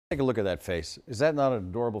Take a look at that face. Is that not an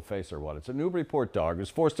adorable face or what? It's a Newburyport dog who's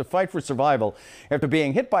forced to fight for survival after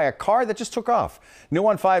being hit by a car that just took off. New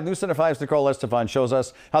on 5, News Center 5's Nicole Estefan shows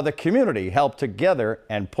us how the community helped together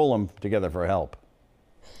and pull them together for help.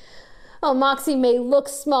 Well, Moxie may look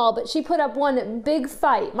small, but she put up one big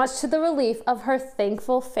fight, much to the relief of her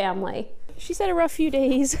thankful family. She's had a rough few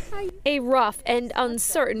days. A rough and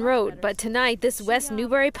uncertain road, but tonight this West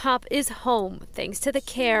Newbury pup is home thanks to the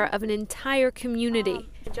care of an entire community.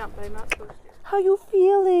 How you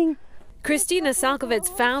feeling? Christina Salkovitz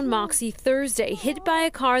found Moxie Thursday, hit by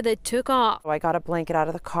a car that took off. I got a blanket out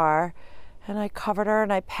of the car and I covered her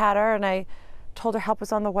and I pat her and I told her help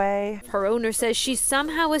was on the way. Her owner says she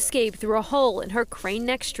somehow escaped through a hole in her Crane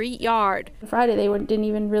Neck Street yard. Friday, they didn't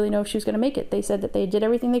even really know if she was going to make it. They said that they did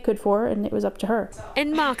everything they could for her, and it was up to her.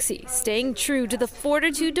 And Moxie, staying true to the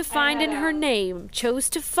fortitude defined in her name, chose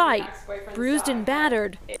to fight, bruised and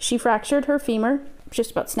battered. She fractured her femur,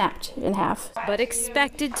 just about snapped in half. But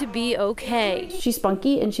expected to be okay. She's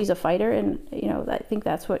spunky and she's a fighter, and I think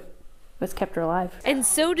that's what's kept her alive. And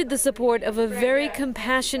so did the support of a very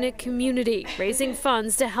compassionate community, raising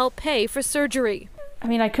funds to help pay for surgery. I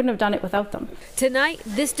mean, I couldn't have done it without them. Tonight,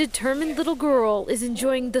 this determined little girl is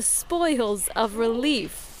enjoying the spoils of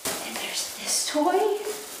relief. And there's this toy.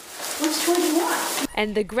 Which toy do you want?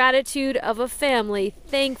 And the gratitude of a family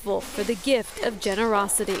thankful for the gift of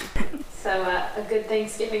generosity. So a good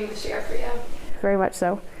Thanksgiving this year for you. Very much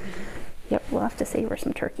so. Yep, we'll have to savor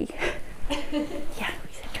some turkey. Yeah, we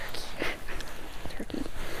said turkey.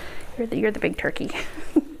 You're the big turkey.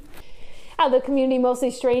 The community, mostly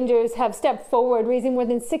strangers, have stepped forward, raising more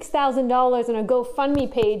than $6,000 on a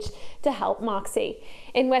GoFundMe page to help Moxie.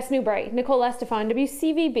 In West Newbury, Nicole Estefan,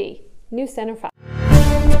 WCVB, News Center 5.